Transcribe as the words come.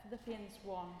Philippians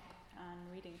 1 and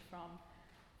reading from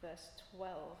verse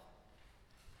 12.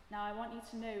 Now I want you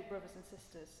to know, brothers and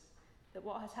sisters, that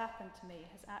what has happened to me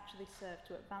has actually served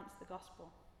to advance the gospel.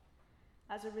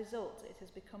 As a result, it has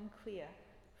become clear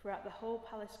throughout the whole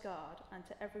palace guard and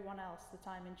to everyone else that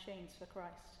I am in chains for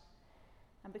Christ.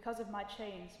 And because of my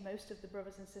chains, most of the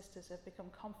brothers and sisters have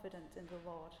become confident in the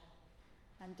Lord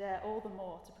and dare all the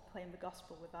more to proclaim the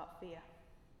gospel without fear.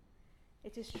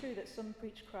 It is true that some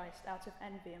preach Christ out of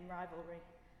envy and rivalry,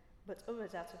 but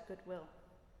others out of goodwill.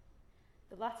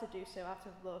 The latter do so out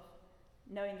of love,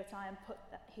 knowing that I am put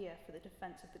here for the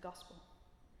defence of the gospel.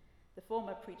 The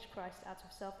former preach Christ out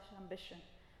of selfish ambition,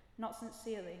 not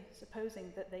sincerely,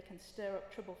 supposing that they can stir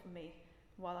up trouble for me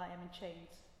while I am in chains.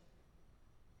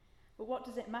 But what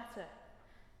does it matter?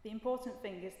 The important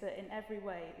thing is that in every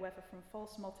way, whether from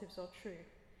false motives or true,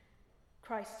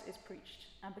 Christ is preached,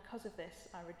 and because of this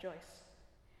I rejoice.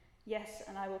 Yes,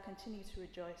 and I will continue to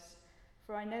rejoice,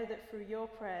 for I know that through your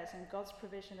prayers and God's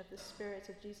provision of the Spirit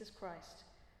of Jesus Christ,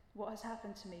 what has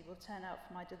happened to me will turn out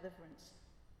for my deliverance.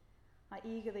 I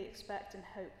eagerly expect and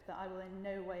hope that I will in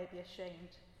no way be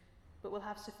ashamed, but will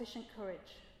have sufficient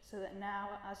courage, so that now,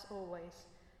 as always,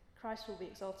 Christ will be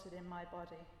exalted in my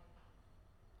body,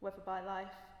 whether by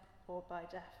life or by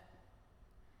death.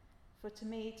 For to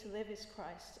me, to live is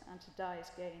Christ, and to die is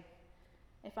gain.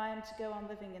 If I am to go on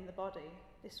living in the body,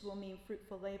 this will mean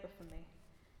fruitful labour for me.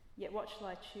 Yet what shall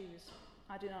I choose?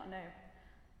 I do not know.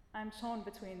 I am torn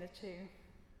between the two.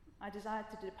 I desire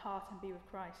to depart and be with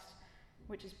Christ,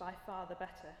 which is by far the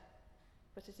better.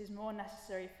 But it is more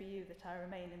necessary for you that I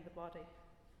remain in the body.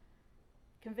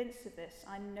 Convinced of this,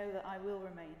 I know that I will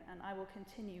remain, and I will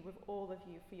continue with all of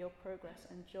you for your progress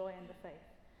and joy in the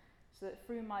faith, so that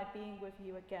through my being with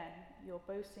you again, your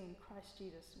boasting in Christ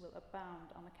Jesus will abound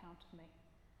on account of me.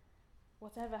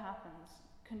 Whatever happens,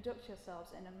 conduct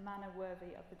yourselves in a manner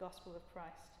worthy of the gospel of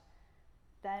Christ.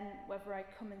 Then, whether I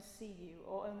come and see you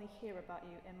or only hear about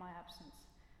you in my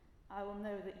absence, I will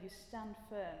know that you stand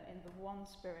firm in the one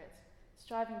Spirit,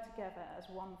 striving together as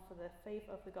one for the faith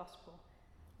of the gospel,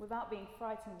 without being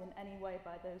frightened in any way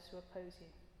by those who oppose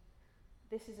you.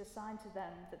 This is a sign to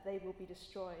them that they will be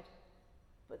destroyed,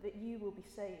 but that you will be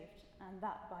saved, and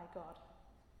that by God.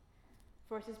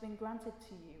 For it has been granted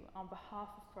to you on behalf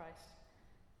of Christ,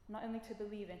 not only to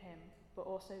believe in him, but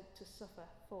also to suffer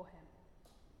for him,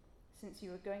 since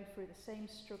you are going through the same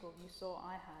struggle you saw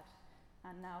I had,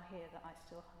 and now hear that I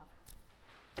still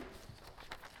have.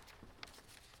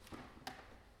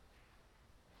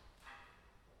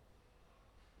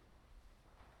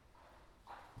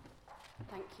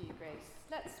 Thank you, Grace.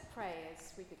 Let's pray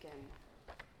as we begin.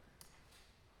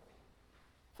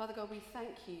 Father God, we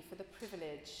thank you for the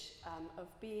privilege of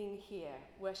being here,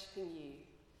 worshipping you.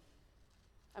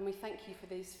 And we thank you for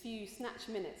these few snatch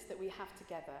minutes that we have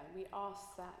together. We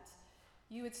ask that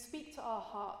you would speak to our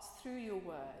hearts through your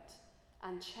word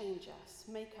and change us,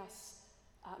 make us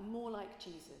more like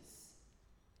Jesus.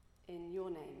 In your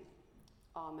name,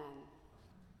 amen.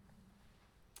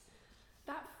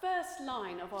 That first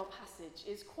line of our passage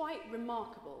is quite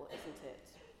remarkable, isn't it?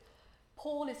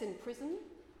 Paul is in prison,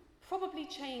 probably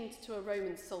chained to a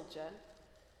Roman soldier,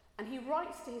 and he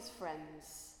writes to his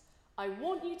friends, I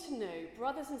want you to know,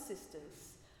 brothers and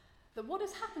sisters, that what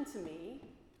has happened to me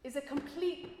is a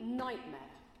complete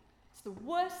nightmare. It's the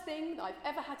worst thing that I've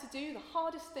ever had to do, the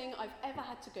hardest thing I've ever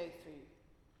had to go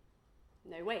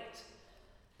through. No, wait.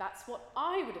 That's what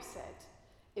I would have said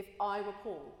if I were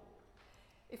Paul.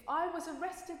 If I was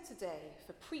arrested today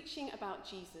for preaching about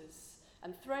Jesus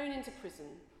and thrown into prison,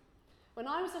 when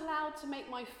I was allowed to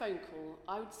make my phone call,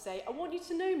 I would say, I want you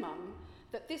to know, Mum,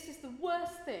 that this is the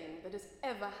worst thing that has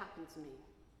ever happened to me.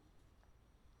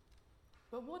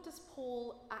 But what does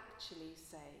Paul actually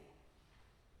say?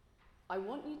 I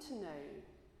want you to know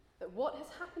that what has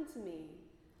happened to me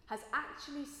has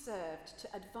actually served to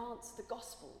advance the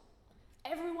gospel.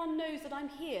 Everyone knows that I'm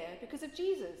here because of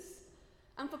Jesus.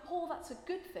 And for Paul, that's a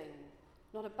good thing,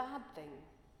 not a bad thing.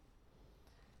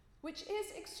 Which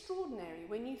is extraordinary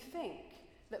when you think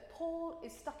that Paul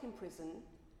is stuck in prison,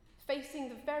 facing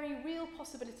the very real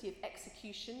possibility of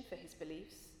execution for his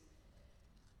beliefs.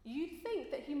 You'd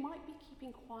think that he might be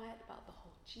keeping quiet about the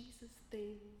whole Jesus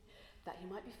thing, that he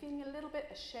might be feeling a little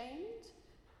bit ashamed,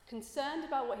 concerned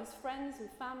about what his friends and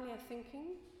family are thinking,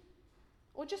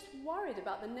 or just worried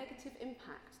about the negative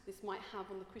impact this might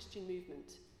have on the Christian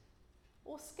movement,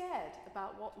 or scared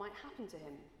about what might happen to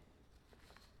him.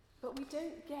 But we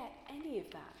don't get any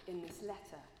of that in this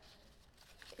letter.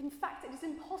 In fact, it is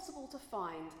impossible to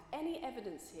find any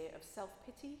evidence here of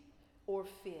self-pity or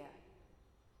fear.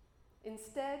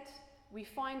 Instead, we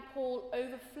find Paul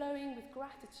overflowing with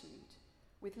gratitude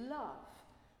with love,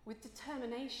 with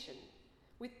determination,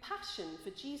 with passion for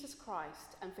Jesus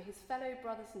Christ and for his fellow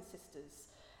brothers and sisters,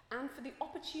 and for the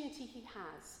opportunity he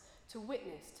has to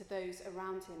witness to those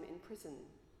around him in prison.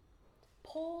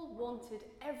 Paul wanted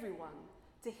everyone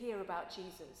to hear about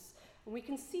Jesus, and we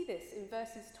can see this in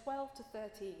verses 12 to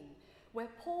 13, where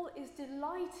Paul is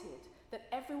delighted that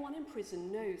everyone in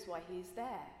prison knows why he is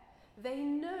there. They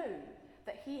know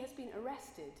that he has been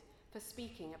arrested for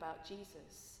speaking about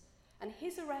Jesus, and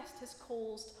his arrest has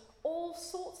caused all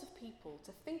sorts of people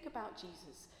to think about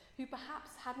Jesus who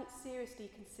perhaps hadn't seriously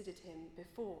considered him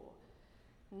before.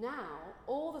 Now,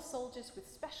 all the soldiers with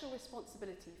special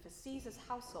responsibility for Caesar's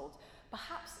household,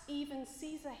 perhaps even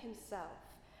Caesar himself,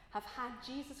 have had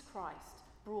Jesus Christ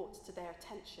brought to their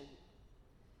attention.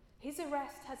 His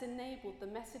arrest has enabled the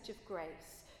message of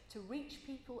grace to reach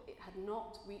people it had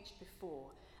not reached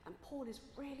before, and Paul is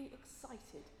really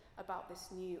excited about this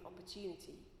new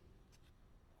opportunity.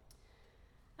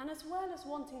 And as well as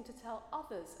wanting to tell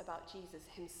others about Jesus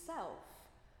himself,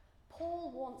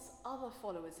 Paul wants other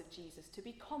followers of Jesus to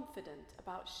be confident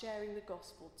about sharing the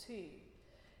gospel too.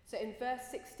 So in verse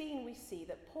 16 we see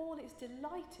that Paul is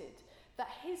delighted that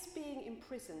his being in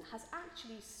prison has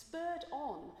actually spurred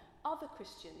on other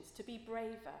Christians to be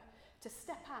braver, to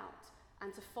step out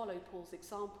and to follow Paul's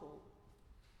example.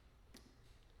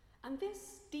 And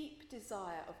this deep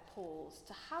desire of Paul's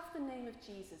to have the name of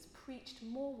Jesus preached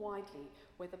more widely,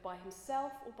 whether by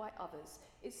himself or by others,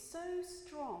 is so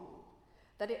strong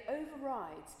that it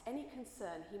overrides any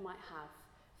concern he might have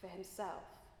for himself.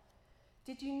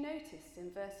 Did you notice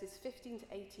in verses 15 to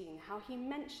 18 how he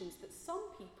mentions that some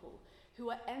people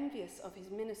who are envious of his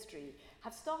ministry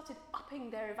have started upping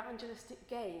their evangelistic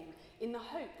game in the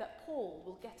hope that Paul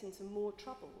will get into more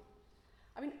trouble?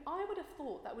 I mean, I would have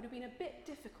thought that would have been a bit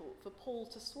difficult for Paul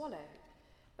to swallow,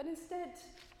 but instead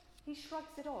he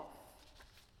shrugs it off.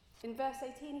 In verse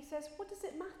 18 he says, what does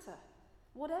it matter?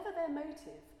 Whatever their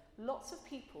motive, lots of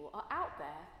people are out there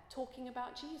talking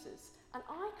about Jesus, and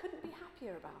I couldn't be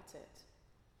happier about it.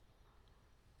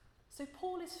 So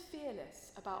Paul is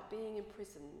fearless about being in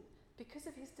prison because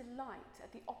of his delight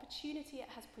at the opportunity it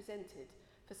has presented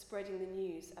for spreading the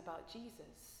news about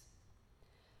Jesus.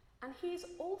 And he is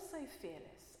also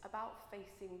fearless about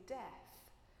facing death.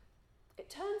 It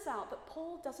turns out that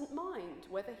Paul doesn't mind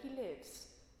whether he lives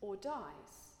or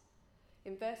dies.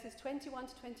 In verses 21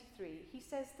 to 23, he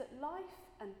says that life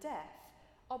and death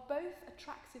are both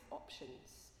attractive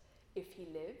options. If he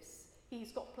lives,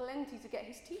 he's got plenty to get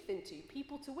his teeth into,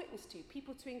 people to witness to,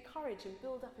 people to encourage and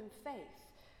build up in faith.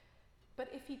 But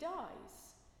if he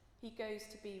dies, he goes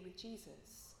to be with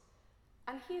Jesus.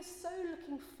 And he is so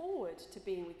looking forward to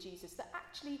being with Jesus that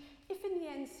actually, if in the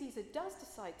end Caesar does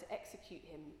decide to execute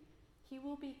him, he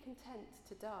will be content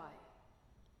to die.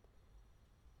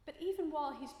 But even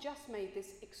while he's just made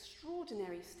this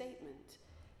extraordinary statement,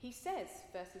 he says,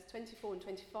 verses 24 and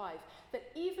 25,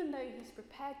 that even though he's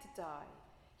prepared to die,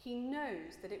 he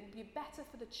knows that it would be better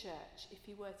for the church if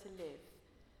he were to live,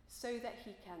 so that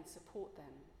he can support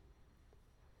them.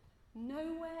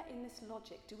 Nowhere in this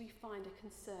logic do we find a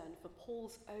concern for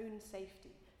Paul's own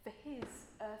safety, for his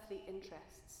earthly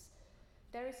interests.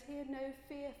 There is here no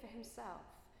fear for himself,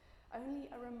 only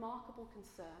a remarkable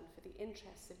concern for the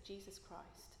interests of Jesus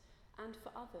Christ and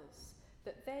for others,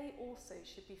 that they also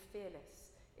should be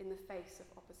fearless in the face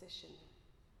of opposition.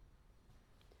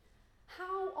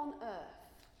 How on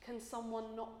earth can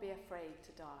someone not be afraid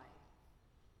to die?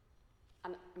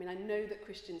 And I know that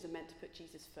Christians are meant to put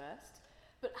Jesus first,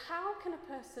 but how can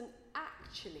a person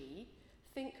actually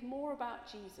think more about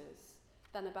Jesus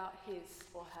than about his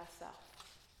or herself?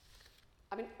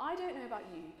 I don't know about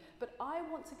you, but I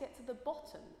want to get to the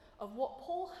bottom of what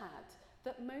Paul had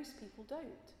that most people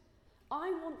don't. I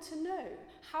want to know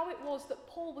how it was that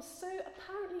Paul was so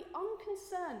apparently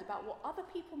unconcerned about what other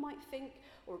people might think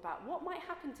or about what might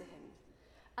happen to him.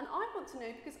 And I want to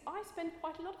know because I spend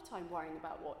quite a lot of time worrying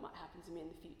about what might happen to me in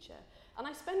the future. And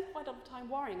I spend quite a lot of time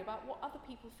worrying about what other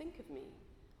people think of me.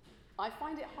 I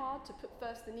find it hard to put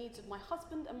first the needs of my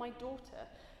husband and my daughter,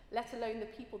 let alone the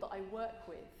people that I work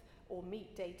with or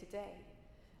meet day to day.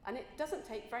 And it doesn't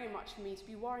take very much for me to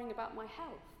be worrying about my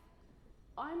health.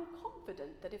 I'm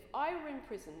confident that if I were in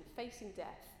prison facing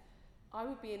death, I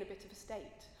would be in a bit of a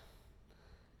state.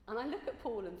 And I look at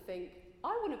Paul and think,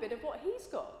 I want a bit of what he's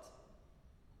got.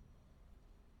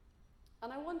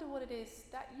 And I wonder what it is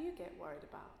that you get worried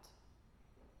about.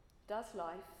 Does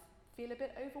life feel a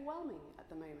bit overwhelming at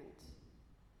the moment?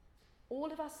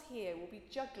 All of us here will be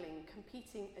juggling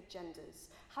competing agendas,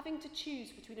 having to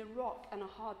choose between a rock and a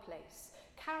hard place,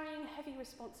 carrying heavy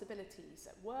responsibilities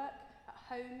at work, at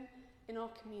home, in our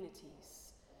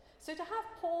communities. So to have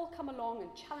Paul come along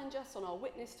and challenge us on our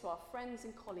witness to our friends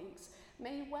and colleagues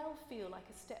may well feel like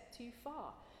a step too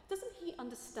far. Doesn't he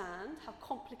understand how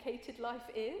complicated life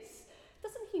is?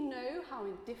 Doesn't he know how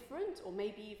indifferent or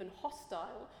maybe even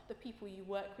hostile the people you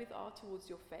work with are towards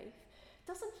your faith?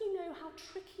 Doesn't he know how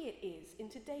tricky it is in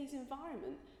today's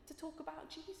environment to talk about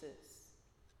Jesus?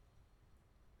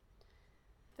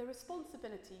 The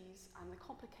responsibilities and the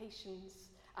complications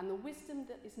and the wisdom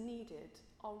that is needed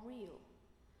are real.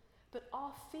 But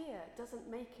our fear doesn't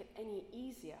make it any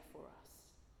easier for us.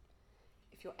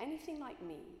 If you're anything like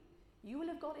me, you will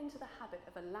have got into the habit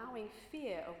of allowing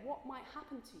fear of what might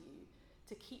happen to you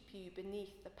to keep you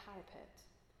beneath the parapet.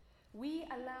 We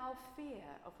allow fear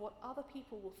of what other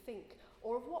people will think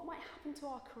or of what might happen to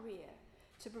our career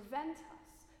to prevent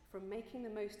us from making the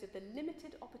most of the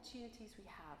limited opportunities we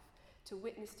have to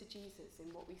witness to Jesus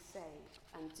in what we say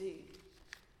and do.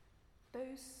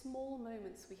 Those small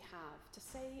moments we have to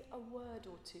say a word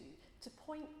or two, to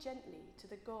point gently to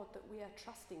the God that we are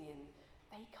trusting in,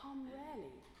 they come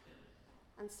rarely.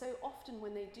 And so often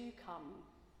when they do come,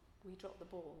 we drop the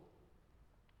ball.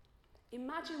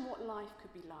 Imagine what life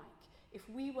could be like if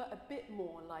we were a bit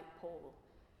more like Paul.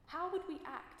 How would we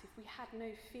act if we had no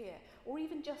fear, or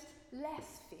even just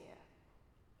less fear?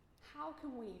 How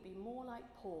can we be more like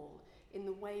Paul in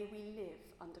the way we live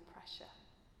under pressure?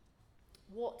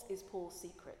 What is Paul's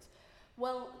secret?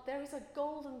 Well, there is a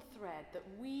golden thread that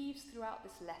weaves throughout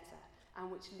this letter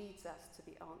and which leads us to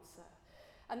the answer.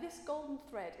 And this golden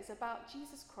thread is about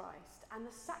Jesus Christ and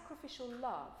the sacrificial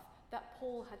love that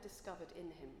Paul had discovered in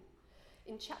him.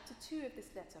 In chapter 2 of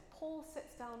this letter, Paul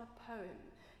sets down a poem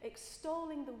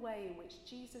extolling the way in which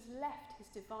Jesus left his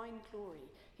divine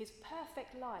glory, his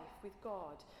perfect life with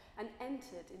God, and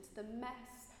entered into the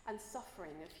mess and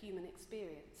suffering of human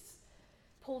experience.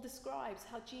 Paul describes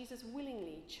how Jesus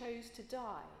willingly chose to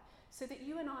die so that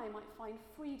you and I might find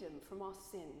freedom from our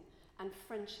sin and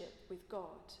friendship with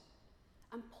God.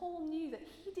 And Paul knew that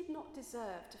he did not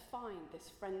deserve to find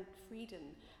this freedom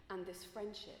and this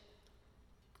friendship.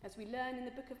 As we learn in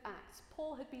the book of Acts,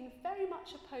 Paul had been very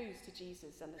much opposed to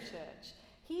Jesus and the church.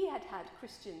 He had had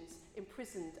Christians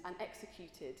imprisoned and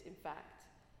executed, in fact.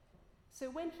 So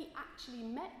when he actually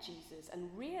met Jesus and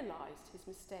realised his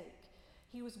mistake,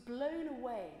 he was blown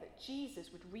away that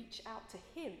Jesus would reach out to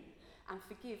him and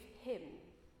forgive him.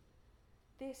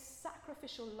 This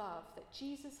sacrificial love that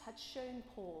Jesus had shown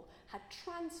Paul had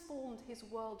transformed his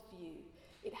worldview.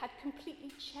 It had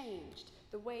completely changed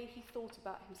the way he thought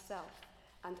about himself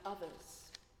and others.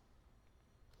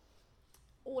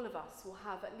 All of us will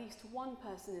have at least one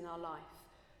person in our life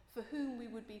for whom we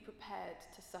would be prepared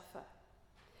to suffer.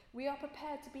 We are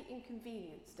prepared to be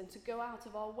inconvenienced and to go out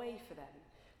of our way for them.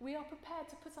 We are prepared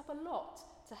to put up a lot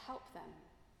to help them.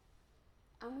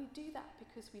 And we do that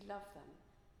because we love them.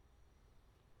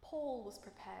 Paul was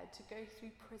prepared to go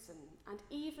through prison and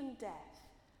even death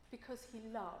because he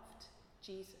loved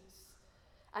Jesus.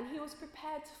 And he was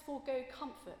prepared to forego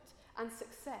comfort and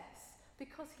success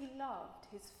because he loved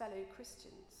his fellow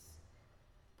Christians.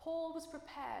 Paul was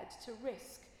prepared to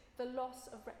risk the loss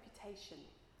of reputation,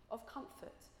 of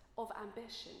comfort, of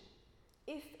ambition,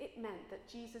 if it meant that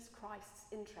Jesus Christ's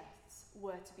interests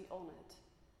were to be honoured.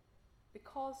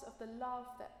 Because of the love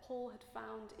that Paul had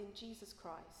found in Jesus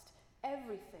Christ,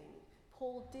 everything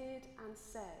Paul did and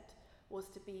said was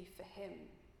to be for him.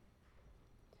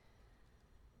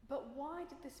 But why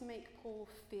did this make Paul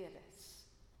fearless?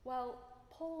 Well,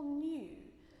 Paul knew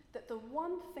that the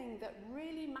one thing that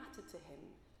really mattered to him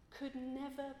could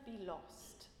never be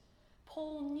lost.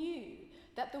 Paul knew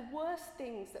that the worst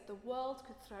things that the world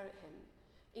could throw at him,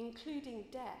 including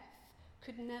death,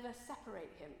 could never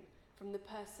separate him from the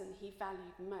person he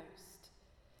valued most.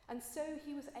 And so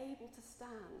he was able to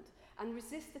stand and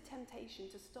resist the temptation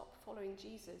to stop following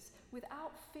Jesus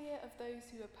without fear of those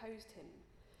who opposed him,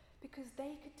 because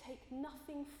they could take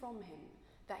nothing from him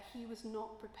that he was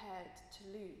not prepared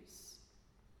to lose.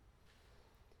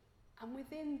 And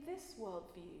within this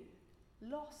worldview,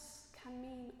 loss can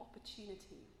mean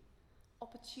opportunity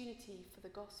for the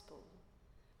gospel.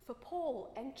 For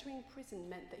Paul, entering prison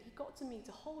meant that he got to meet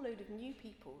a whole load of new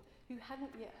people who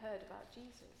hadn't yet heard about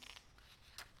Jesus.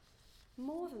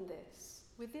 More than this,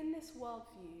 within this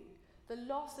worldview, the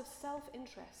loss of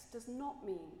self-interest does not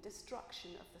mean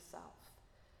destruction of the self.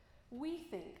 We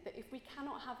think that if we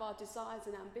cannot have our desires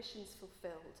and ambitions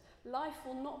fulfilled, life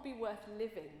will not be worth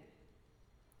living.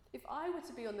 If I were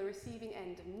to be on the receiving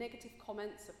end of negative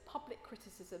comments, of public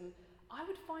criticism, I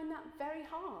would find that very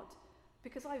hard,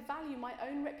 because I value my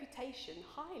own reputation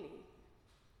highly,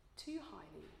 too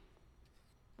highly.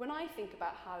 When I think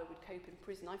about how I would cope in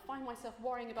prison, I find myself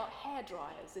worrying about hair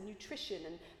dryers and nutrition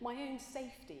and my own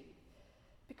safety,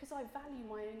 because I value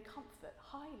my own comfort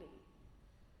highly.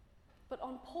 But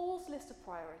on Paul's list of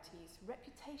priorities,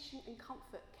 reputation and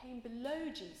comfort came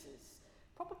below Jesus,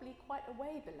 probably quite a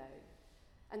way below.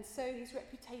 And so his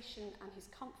reputation and his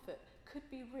comfort could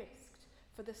be risked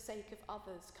for the sake of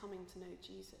others coming to know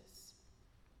Jesus.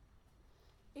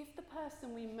 If the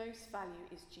person we most value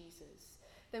is Jesus,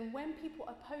 then when people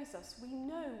oppose us, we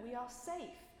know we are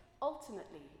safe,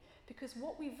 ultimately, because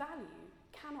what we value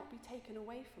cannot be taken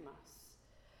away from us.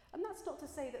 And that's not to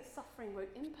say that suffering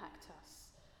won't impact us.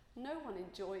 No one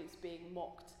enjoys being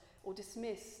mocked or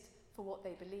dismissed for what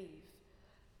they believe.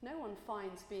 No one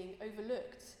finds being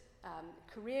overlooked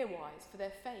career-wise for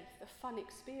their faith a fun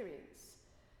experience.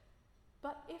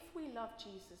 But if we love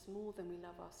Jesus more than we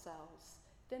love ourselves,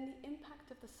 then the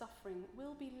impact of the suffering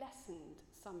will be lessened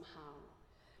somehow.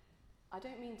 I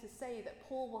don't mean to say that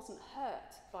Paul wasn't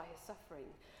hurt by his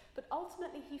suffering, but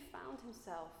ultimately he found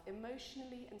himself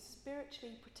emotionally and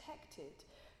spiritually protected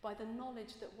by the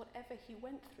knowledge that whatever he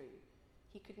went through,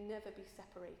 he could never be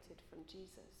separated from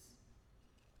Jesus.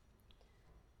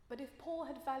 But if Paul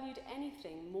had valued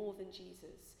anything more than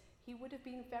Jesus, he would have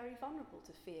been very vulnerable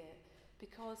to fear,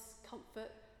 because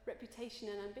comfort, reputation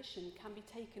and ambition can be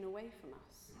taken away from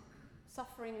us.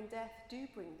 Suffering and death do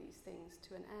bring these things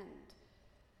to an end.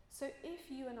 So if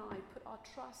you and I put our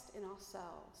trust in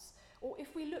ourselves, or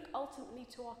if we look ultimately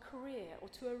to our career or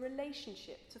to a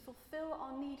relationship to fulfill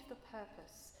our need for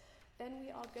purpose, then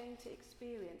we are going to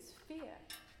experience fear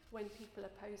when people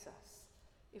oppose us,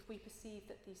 if we perceive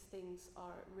that these things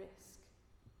are at risk.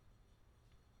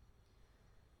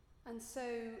 And so,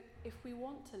 if we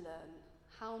want to learn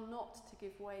how not to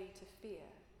give way to fear,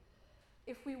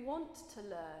 if we want to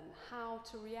learn how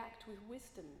to react with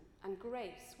wisdom and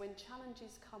grace when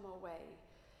challenges come our way,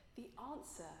 the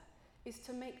answer is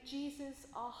to make Jesus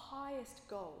our highest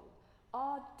goal,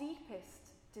 our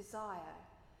deepest desire,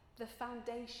 the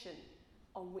foundation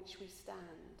on which we stand.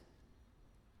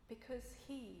 Because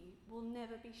he will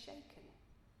never be shaken.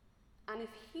 And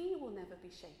if he will never be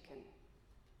shaken,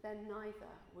 then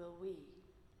neither will we.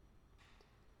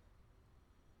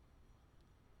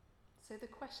 So the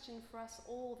question for us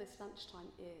all this lunchtime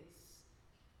is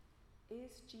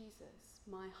Jesus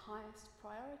my highest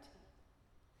priority?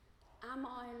 Am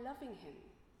I loving him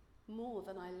more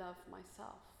than I love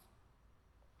myself?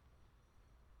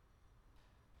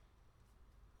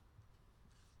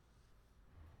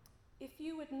 If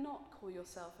you would not call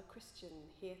yourself a Christian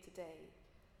here today,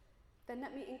 then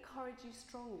let me encourage you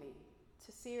strongly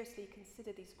to seriously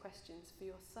consider these questions for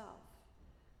yourself.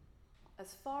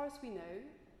 As far as we know,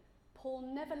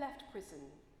 Paul never left prison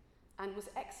and was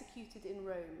executed in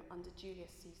Rome under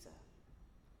Julius Caesar.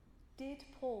 Did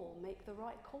Paul make the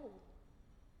right call?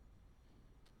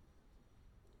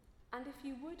 And if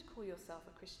you would call yourself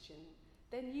a Christian,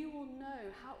 then you will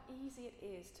know how easy it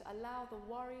is to allow the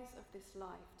worries of this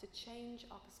life to change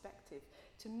our perspective,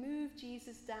 to move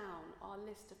Jesus down our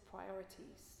list of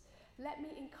priorities. Let me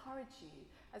encourage you,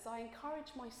 as I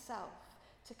encourage myself,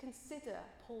 to consider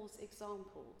Paul's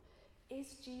example.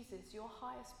 Is Jesus your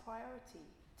highest priority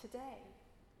today?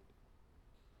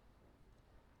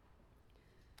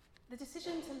 The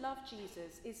decision to love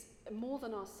Jesus is more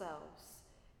than ourselves,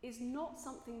 is not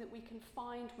something that we can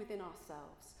find within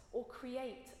ourselves or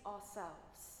create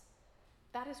ourselves.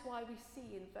 That is why we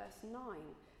see in verse 9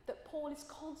 that Paul is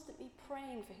constantly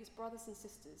praying for his brothers and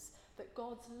sisters that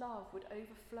God's love would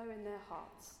overflow in their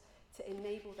hearts to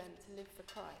enable them to live for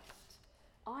Christ.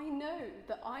 I know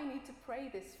that I need to pray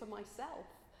this for myself,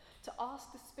 to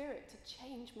ask the Spirit to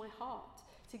change my heart,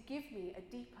 to give me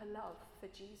a deeper love for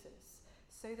Jesus,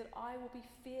 so that I will be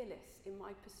fearless in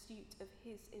my pursuit of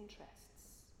his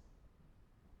interests.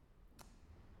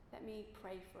 Let me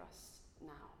pray for us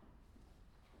now.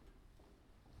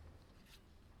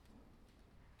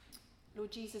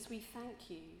 Lord Jesus, we thank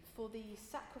you for the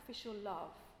sacrificial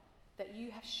love that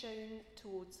you have shown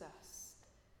towards us.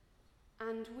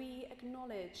 And we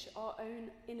acknowledge our own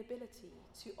inability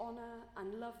to honour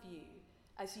and love you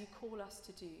as you call us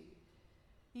to do.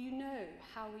 You know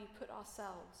how we put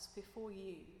ourselves before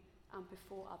you and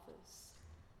before others.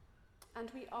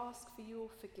 And we ask for your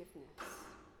forgiveness.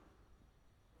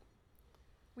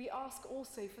 We ask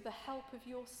also for the help of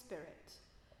your Spirit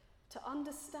to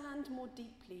understand more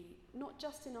deeply, not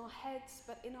just in our heads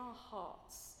but in our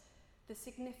hearts, the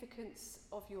significance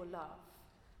of your love,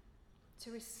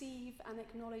 to receive and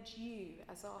acknowledge you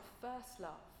as our first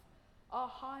love, our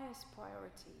highest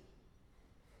priority.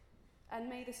 And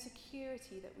may the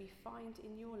security that we find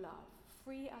in your love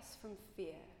free us from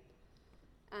fear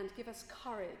and give us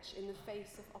courage in the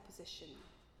face of opposition,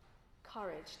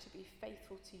 courage to be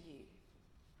faithful to you.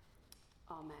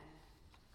 Amen.